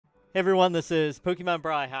Hey everyone, this is Pokemon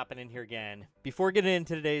Bri hopping in here again. Before getting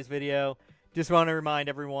into today's video, just want to remind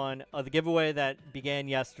everyone of the giveaway that began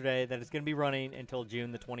yesterday that is going to be running until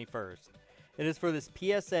June the 21st. It is for this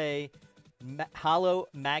PSA Holo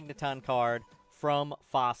Magneton card from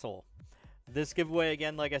Fossil. This giveaway,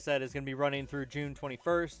 again, like I said, is going to be running through June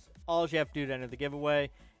 21st. All you have to do to enter the giveaway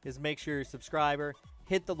is make sure you're a subscriber,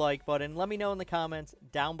 hit the like button, let me know in the comments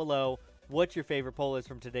down below what your favorite poll is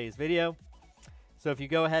from today's video. So if you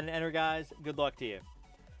go ahead and enter, guys, good luck to you.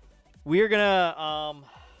 We are going to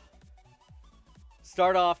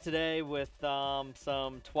start off today with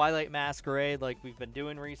some Twilight Masquerade like we've been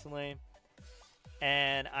doing recently.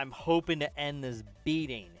 And I'm hoping to end this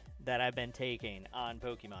beating that I've been taking on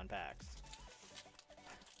Pokemon packs.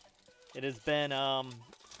 It has been,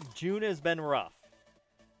 June has been rough.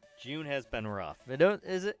 June has been rough. It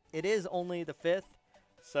is only the 5th,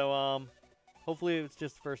 so hopefully it's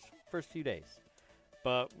just the first few days.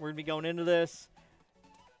 But we're going to be going into this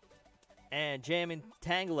and jamming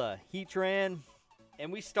Tangela, Heatran,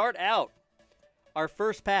 and we start out. Our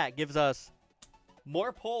first pack gives us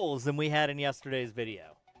more pulls than we had in yesterday's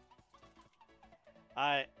video.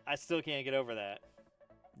 I still can't get over that.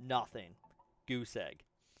 Nothing. Goose egg.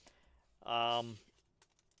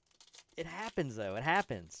 It happens, though. It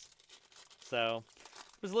happens. So,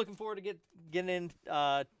 was looking forward to getting in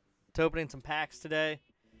to opening some packs today.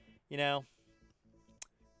 You know,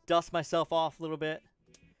 dust myself off a little bit.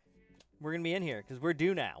 We're going to be in here because we're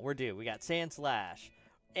due now. We're due. We got Sand Slash.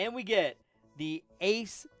 And we get the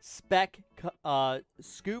Ace Spec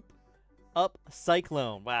Scoop Up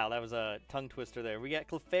Cyclone. Wow, that was a tongue twister there. We got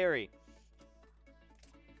Clefairy.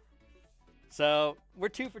 So, we're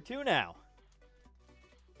 2 for 2 now.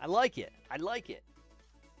 I like it. I like it.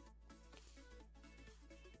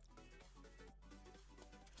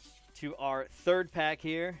 To our third pack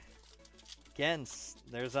here. Again,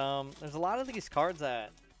 there's a lot of these cards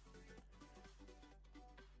that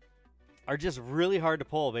are just really hard to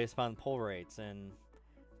pull based on pull rates, and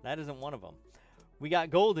that isn't one of them. We got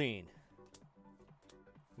Goldeen.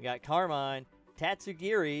 We got Carmine,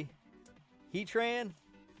 Tatsugiri, Heatran. And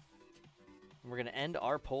we're going to end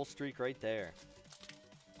our pull streak right there.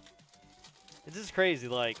 It's just crazy,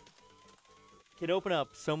 like, you can open up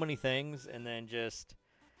so many things and then just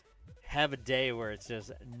have a day where it's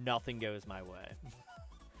just nothing goes my way.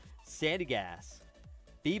 Sandygast,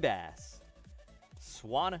 Feebas,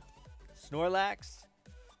 Swanna, Snorlax,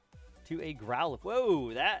 to a Growlithe.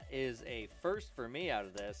 Whoa, that is a first for me out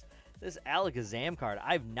of this. This Alakazam card,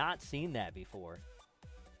 I've not seen that before.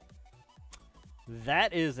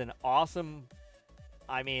 That is an awesome,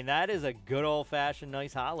 I mean, that is a good old-fashioned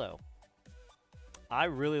nice holo. I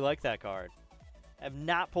really like that card. I have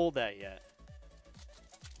not pulled that yet.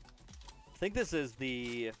 I think this is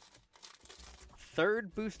the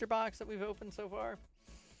third booster box that we've opened so far.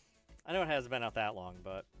 I know it hasn't been out that long,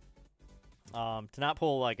 but to not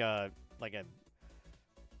pull like a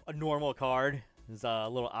normal card is a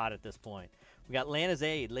little odd at this point. We got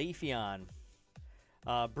Lanazade, Leafeon,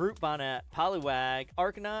 Brute Bonnet, Poliwag,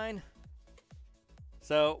 Arcanine.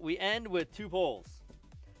 So we end with 2 pulls.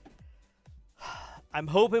 I'm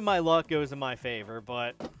hoping my luck goes in my favor,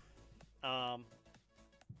 but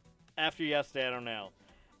after yesterday, I don't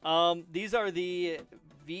know. These are the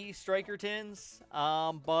V Striker tins,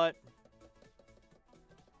 but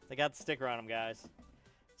they got the sticker on them, guys.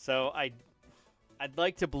 So I'd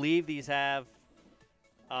like to believe these have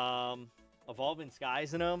Evolving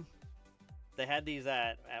Skies in them. They had these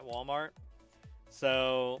at Wal-Mart,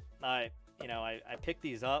 so I picked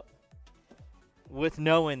these up with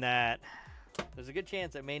knowing that there's a good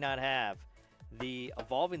chance it may not have the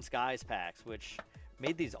Evolving Skies packs, which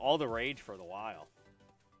made these all the rage for a while.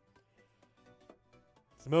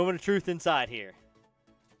 It's a moment of truth inside here.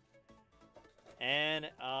 And,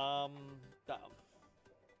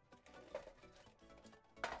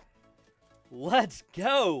 let's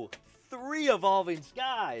go! 3 Evolving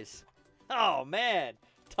Skies! Oh, man!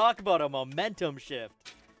 Talk about a momentum shift.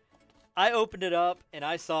 I opened it up, and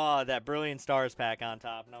I saw that Brilliant Stars pack on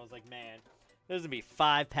top, and I was like, man, there's going to be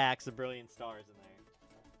 5 packs of Brilliant Stars in there.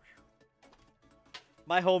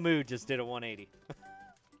 My whole mood just did a 180.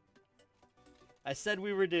 I said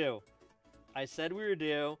we were due. I said we were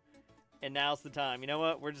due, and now's the time. You know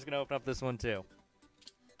what? We're just going to open up this one, too.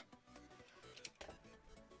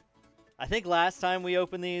 I think last time we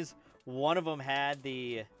opened these, one of them had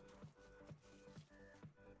the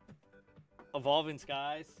Evolving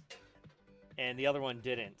Skies, and the other one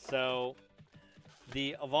didn't. So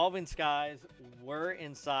the Evolving Skies were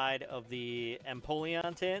inside of the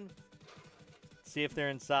Empoleon tin. See if they're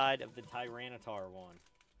inside of the Tyranitar one.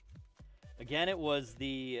 Again, it was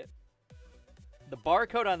the The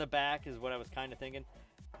barcode on the back is what I was kind of thinking.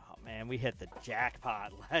 Oh, man, we hit the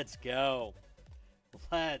jackpot. Let's go.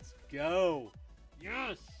 Let's go.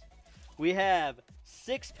 Yes. We have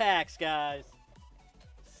 6 packs, guys.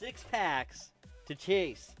 6 packs to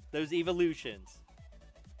chase those evolutions.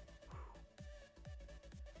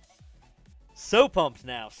 So pumped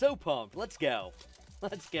now. So pumped. Let's go.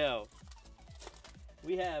 Let's go.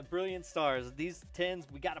 We have Brilliant Stars. These tins,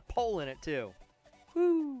 we got a pole in it too.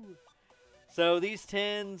 Woo. So these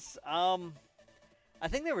tins, I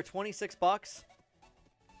think they were 26 bucks.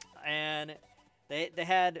 And they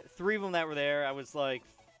had 3 of them that were there. I was like,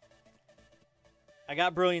 I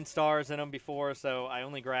got Brilliant Stars in them before, so I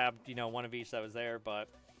only grabbed, you know, 1 of each that was there. But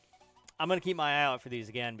I'm going to keep my eye out for these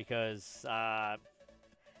again because I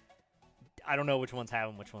don't know which ones have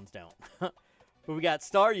them, which ones don't. But we got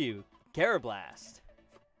Staryu, Carablast.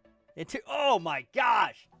 Oh my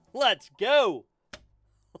gosh! Let's go!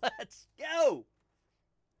 Let's go!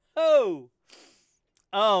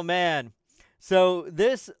 Oh man. So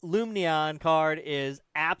this Lumineon card is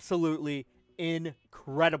absolutely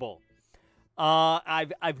incredible.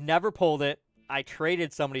 I've never pulled it. I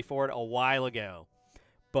traded somebody for it a while ago.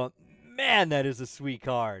 But man, that is a sweet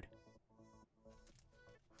card.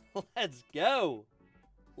 Let's go.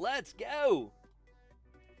 Let's go.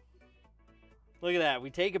 Look at that. We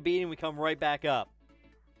take a beating, we come right back up.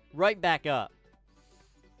 Right back up.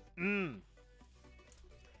 On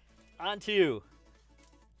to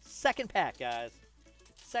second pack, guys.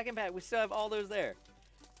 Second pack. We still have all those there.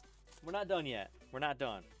 We're not done yet. We're not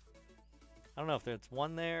done. I don't know if there's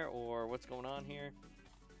one there or what's going on here.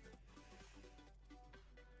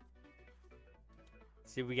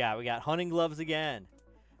 Let's see what we got. We got Hunting Gloves again.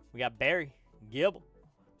 We got Barry, Gibble,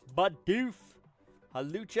 Bidoof,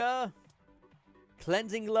 Halucha,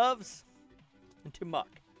 Cleansing Gloves, and Tumuk.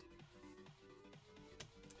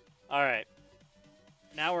 All right.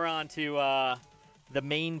 Now we're on to the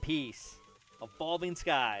main piece. Evolving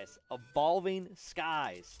Skies. Evolving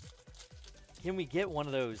Skies. Can we get one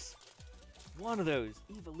of those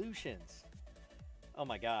evolutions? Oh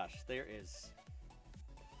my gosh, there is.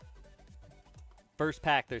 First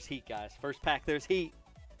pack, there's heat, guys. First pack, there's heat.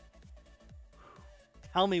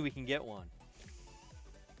 Tell me we can get one.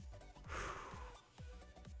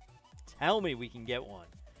 Tell me we can get one.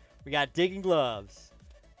 We got Digging Gloves.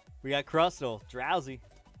 We got Crustle, Drowsy,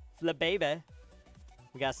 Flababy.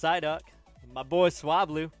 We got Psyduck. My boy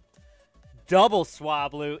Swablu. Double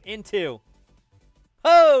Swablu into.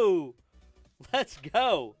 Oh! Let's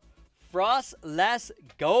go. Frostless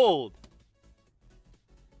Gold.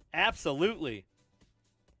 Absolutely.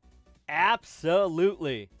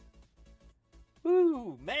 Absolutely.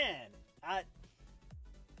 Woo, man.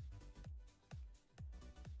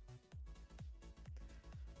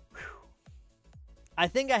 I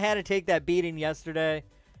think I had to take that beating yesterday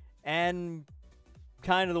and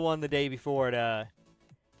kind of the one the day before to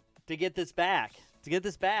get this back. To get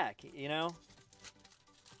this back, you know?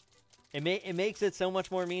 It makes it so much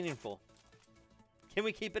more meaningful. Can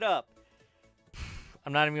we keep it up?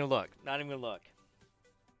 I'm not even going to look. Not even going to look.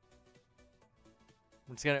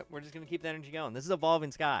 We're just gonna keep the energy going. This is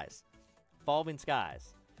Evolving Skies. Evolving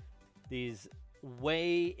Skies. These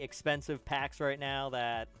way expensive packs right now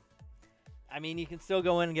that, I mean, you can still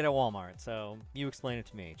go in and get at Walmart. So you explain it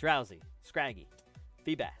to me. Drowsy, Scraggy,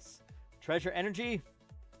 Feebas, Treasure Energy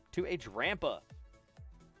to a Drampa.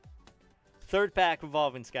 Third pack,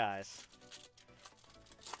 Evolving Skies.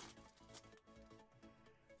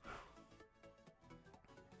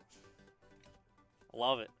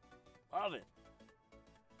 Love it. Love it.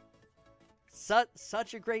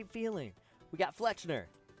 Such a great feeling. We got Flexner,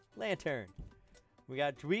 Lantern. We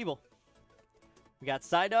got Dweeble. We got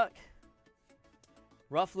Psyduck,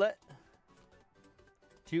 Rufflet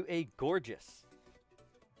to a Gorgeous.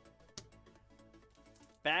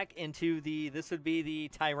 Back into this would be the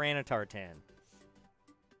Tyranitar tin.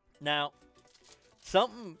 Now,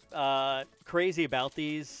 something crazy about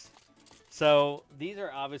these. So these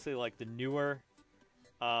are obviously like the newer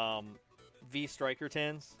V Striker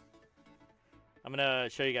tins. I'm gonna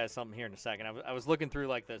show you guys something here in a second. I was looking through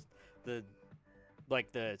like the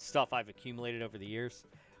stuff I've accumulated over the years.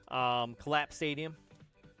 Collapse Stadium,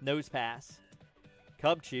 Nose Pass,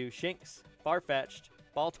 Cubchoo, Shinx, Farfetch'd,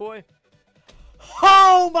 Baltoy.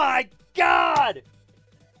 Oh my God!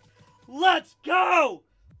 Let's go!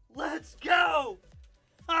 Let's go!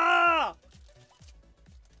 Ah!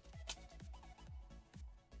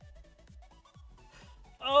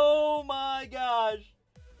 Oh my gosh!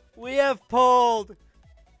 We have pulled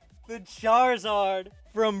the Charizard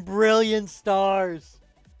from Brilliant Stars.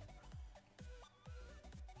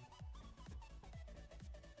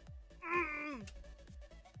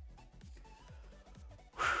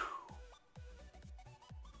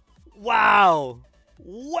 Wow.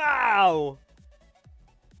 Wow.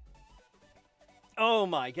 Oh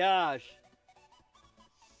my gosh.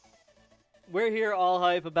 We're here all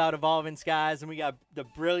hype about Evolving Skies, and we got the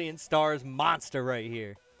Brilliant Stars monster right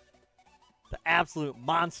here. The absolute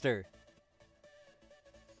monster.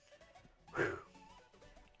 Whew.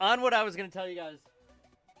 On what I was going to tell you guys.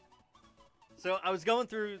 So I was going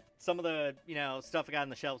through some of the, stuff I got on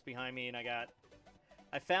the shelves behind me, and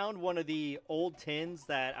I found one of the old tins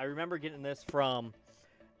that I remember getting this from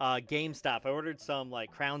GameStop. I ordered some,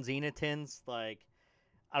 like, Crown Zenith tins, like,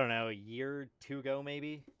 I don't know, a year or two ago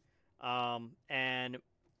maybe. And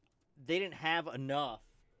they didn't have enough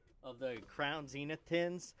of the Crown Zenith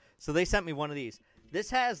tins, so they sent me one of these.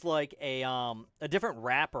 This has, like, a different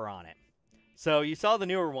wrapper on it. So you saw the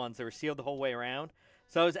newer ones that were sealed the whole way around.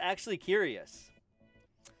 So I was actually curious.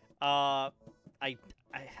 I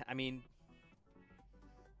mean,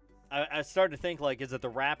 I started to think, like, is it the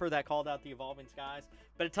wrapper that called out the Evolving Skies?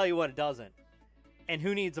 But I tell you what, it doesn't. And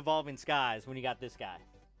who needs Evolving Skies when you got this guy?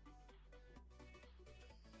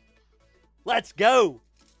 Let's go!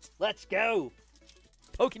 Let's go!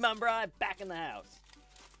 Pokemon Bride back in the house.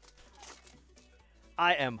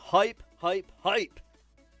 I am hype, hype, hype.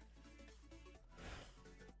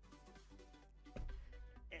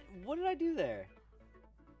 What did I do there?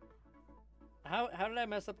 How did I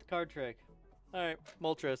mess up the card trick? Alright,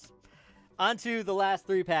 Moltres. On to the last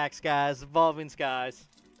 3 packs, guys. Evolving Skies.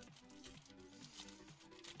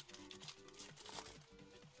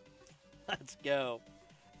 Let's go.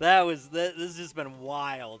 This has just been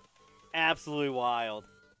wild. Absolutely wild.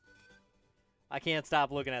 I can't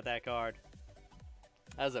stop looking at that card.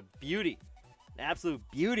 That was a beauty. An absolute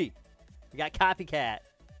beauty. We got Copycat.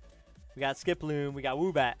 We got Skiploom. We got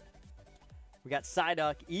Woobat. We got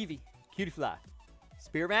Psyduck, Eevee, Cutiefly,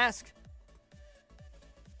 Spear Mask.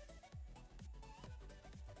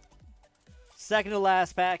 Second to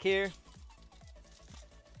last pack here.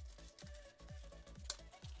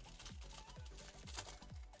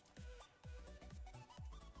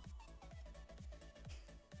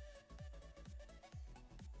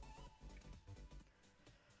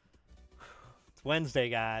 It's Wednesday,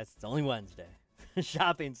 guys. It's only Wednesday.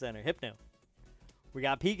 Shopping Center, Hypno. We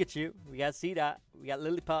got Pikachu. We got C-Dot. We got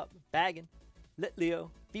Lillipup, Baggin, Litleo,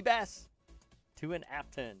 Feebas, 2 and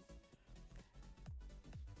Apton.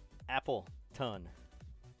 Apple Ton.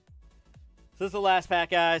 So this is the last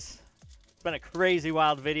pack, guys. It's been a crazy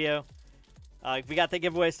wild video. We got the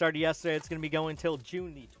giveaway started yesterday. It's going to be going till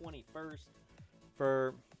June the 21st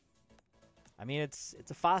for, I mean, it's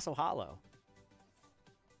a Fossil Hollow.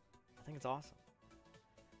 I think it's awesome.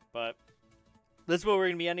 But this is what we're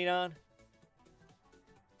going to be ending on.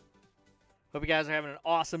 Hope you guys are having an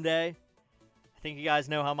awesome day. I think you guys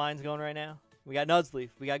know how mine's going right now. We got Nuzleaf.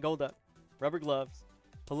 We got Golduck. Rubber Gloves.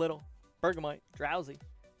 Palittle. Bergamite. Drowsy.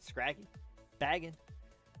 Scraggy. Baggin.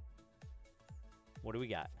 What do we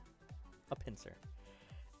got? A Pinsir.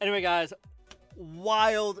 Anyway, guys.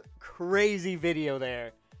 Wild, crazy video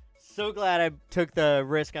there. So glad I took the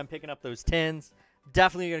risk on picking up those tins.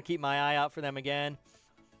 Definitely going to keep my eye out for them again.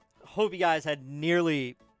 Hope you guys had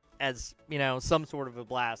nearly as, some sort of a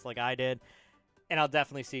blast like I did. And I'll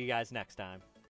definitely see you guys next time.